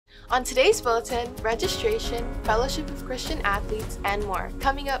On today's bulletin, registration, Fellowship of Christian Athletes, and more.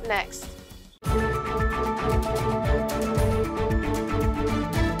 Coming up next.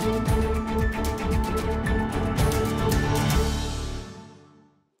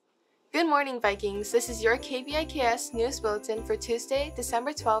 Good morning, Vikings. This is your KVIKS News Bulletin for Tuesday,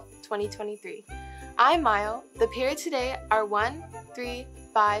 December 12th, 2023. I'm Mayo. The periods today are 1, 3,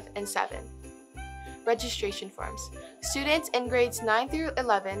 5, and 7. Registration forms. Students in grades 9 through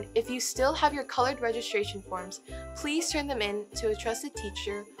 11, if you still have your colored registration forms, please turn them in to a trusted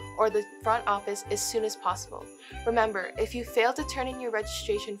teacher or the front office as soon as possible. Remember, if you fail to turn in your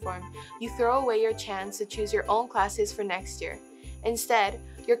registration form, you throw away your chance to choose your own classes for next year. Instead,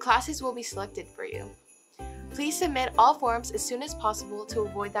 your classes will be selected for you. Please submit all forms as soon as possible to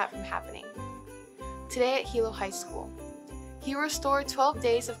avoid that from happening. Today at Hilo High School, Hero Store 12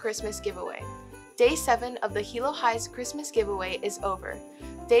 Days of Christmas Giveaway. Day 7 of the Hilo High's Christmas giveaway is over.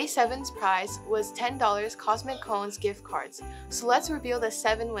 Day 7's prize was $10 Cosmic Cones gift cards, so let's reveal the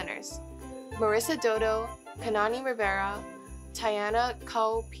 7 winners. Marissa Dodo, Kanani Rivera, Tiana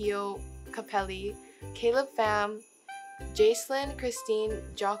Kaupio Capelli, Caleb Pham, Jacelyn Christine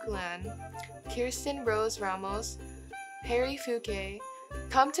Joculan, Kirsten Rose Ramos, Harry Fouquet.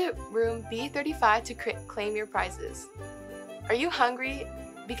 Come to room B35 to claim your prizes. Are you hungry?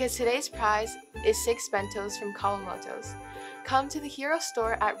 Because today's prize is 6 bentos from Kawamoto's. Come to the Hero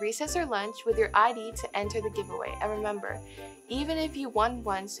Store at recess or lunch with your ID to enter the giveaway. And remember, even if you won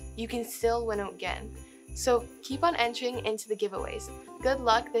once, you can still win again. So keep on entering into the giveaways. Good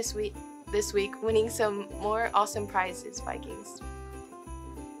luck this week winning some more awesome prizes, Vikings.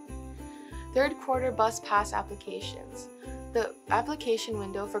 Third quarter bus pass applications. The application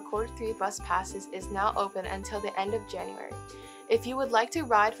window for quarter 3 bus passes is now open until the end of January. If you would like to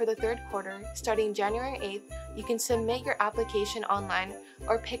ride for the third quarter, starting January 8th, you can submit your application online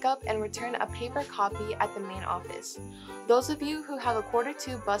or pick up and return a paper copy at the main office. Those of you who have a quarter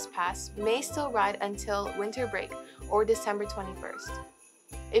 2 bus pass may still ride until winter break or December 21st.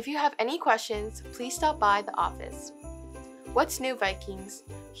 If you have any questions, please stop by the office. What's new, Vikings?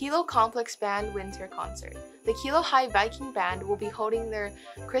 Hilo Complex Band Winter Concert. The Hilo High Viking Band will be holding their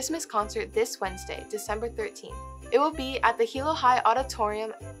Christmas concert this Wednesday, December 13th. It will be at the Hilo High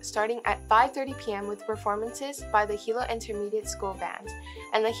Auditorium starting at 5:30 p.m. with performances by the Hilo Intermediate School Band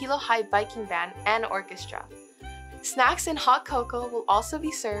and the Hilo High Viking Band and Orchestra. Snacks and hot cocoa will also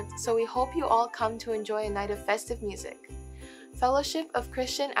be served, so we hope you all come to enjoy a night of festive music. Fellowship of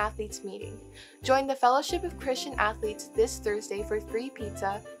Christian Athletes meeting. Join the Fellowship of Christian Athletes this Thursday for free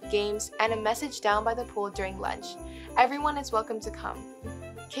pizza, games, and a message down by the pool during lunch. Everyone is welcome to come.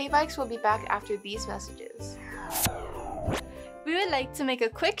 KVIKS will be back after these messages. We would like to make a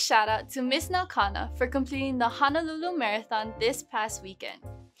quick shout out to Miss Nalkana for completing the Honolulu Marathon this past weekend.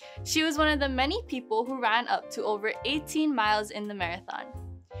 She was one of the many people who ran up to over 18 miles in the marathon.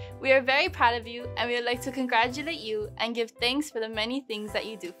 We are very proud of you, and we would like to congratulate you and give thanks for the many things that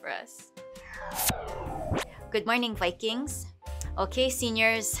you do for us. Good morning, Vikings. Okay,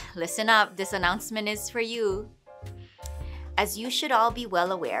 seniors, listen up. This announcement is for you. As you should all be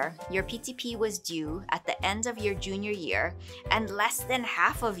well aware, your PTP was due at the end of your junior year, and less than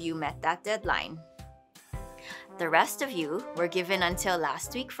half of you met that deadline. The rest of you were given until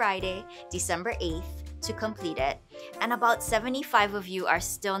last week Friday, December 8th, to complete it, and about 75 of you are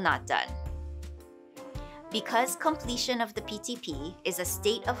still not done. Because completion of the PTP is a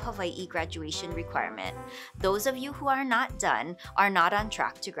state of Hawaii graduation requirement, those of you who are not done are not on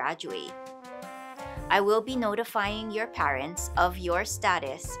track to graduate. I will be notifying your parents of your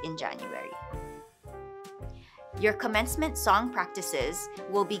status in January. Your commencement song practices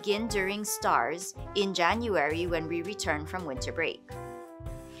will begin during STARS in January when we return from winter break.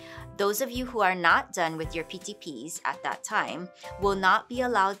 Those of you who are not done with your PTPs at that time will not be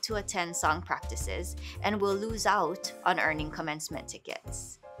allowed to attend song practices and will lose out on earning commencement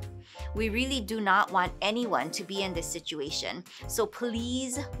tickets. We really do not want anyone to be in this situation, so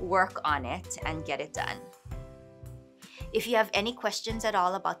please work on it and get it done. If you have any questions at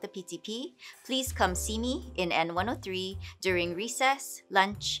all about the PTP, please come see me in N103 during recess,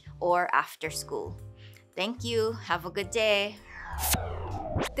 lunch, or after school. Thank you. Have a good day.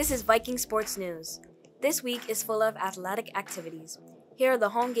 This is Viking Sports News. This week is full of athletic activities. Here are the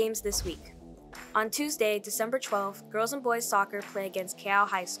home games this week. On Tuesday, December 12th, girls and boys soccer play against Keao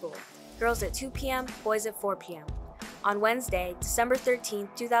High School. Girls at 2 p.m., boys at 4 p.m. On Wednesday, December 13th,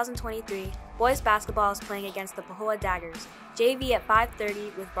 2023, boys basketball is playing against the Pahoa Daggers, JV at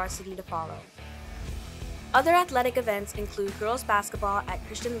 5:30 with varsity to follow. Other athletic events include girls basketball at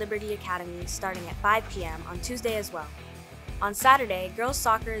Christian Liberty Academy starting at 5 p.m. on Tuesday as well. On Saturday, girls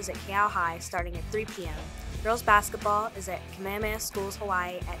soccer is at Keau High starting at 3 p.m. Girls basketball is at Kamehameha Schools,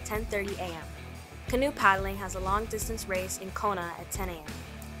 Hawaii at 10:30 a.m. Canoe paddling has a long-distance race in Kona at 10 a.m.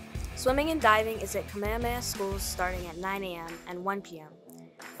 Swimming and diving is at Kamehameha Schools starting at 9 a.m. and 1 p.m.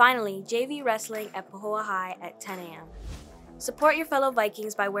 Finally, JV wrestling at Pahoa High at 10 a.m. Support your fellow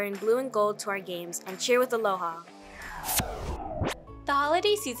Vikings by wearing blue and gold to our games and cheer with aloha. The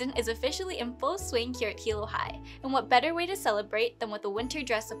holiday season is officially in full swing here at Hilo High, and what better way to celebrate than with a winter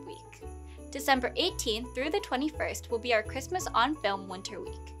dress-up week? December 18th through the 21st will be our Christmas on Film Winter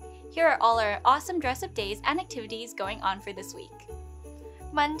Week. Here are all our awesome dress-up days and activities going on for this week.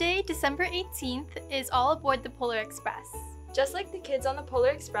 Monday, December 18th is All Aboard the Polar Express. Just like the kids on the Polar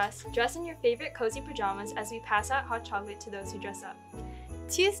Express, dress in your favorite cozy pajamas as we pass out hot chocolate to those who dress up.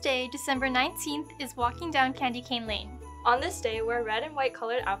 Tuesday, December 19th is Walking Down Candy Cane Lane. On this day, wear red and white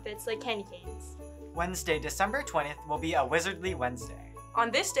colored outfits like candy canes. Wednesday, December 20th will be a Wizardly Wednesday. On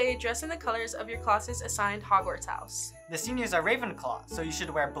this day, dress in the colors of your class's assigned Hogwarts house. The seniors are Ravenclaw, so you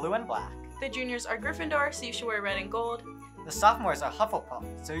should wear blue and black. The juniors are Gryffindor, so you should wear red and gold. The sophomores are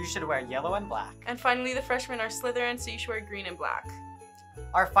Hufflepuff, so you should wear yellow and black. And finally, the freshmen are Slytherin, so you should wear green and black.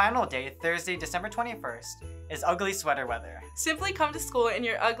 Our final day, Thursday, December 21st, is Ugly Sweater Weather. Simply come to school in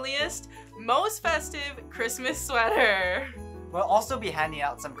your ugliest, most festive Christmas sweater. We'll also be handing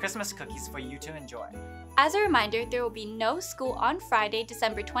out some Christmas cookies for you to enjoy. As a reminder, there will be no school on Friday,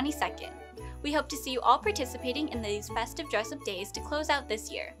 December 22nd. We hope to see you all participating in these festive dress-up days to close out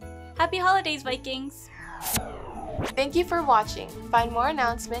this year. Happy holidays, Vikings! Thank you for watching. Find more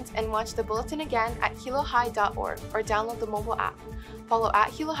announcements and watch the Bulletin again at hilo-high.org or download the mobile app. Follow at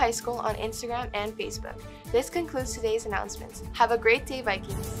Hilo High School on Instagram and Facebook. This concludes today's announcements. Have a great day,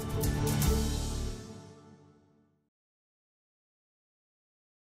 Vikings!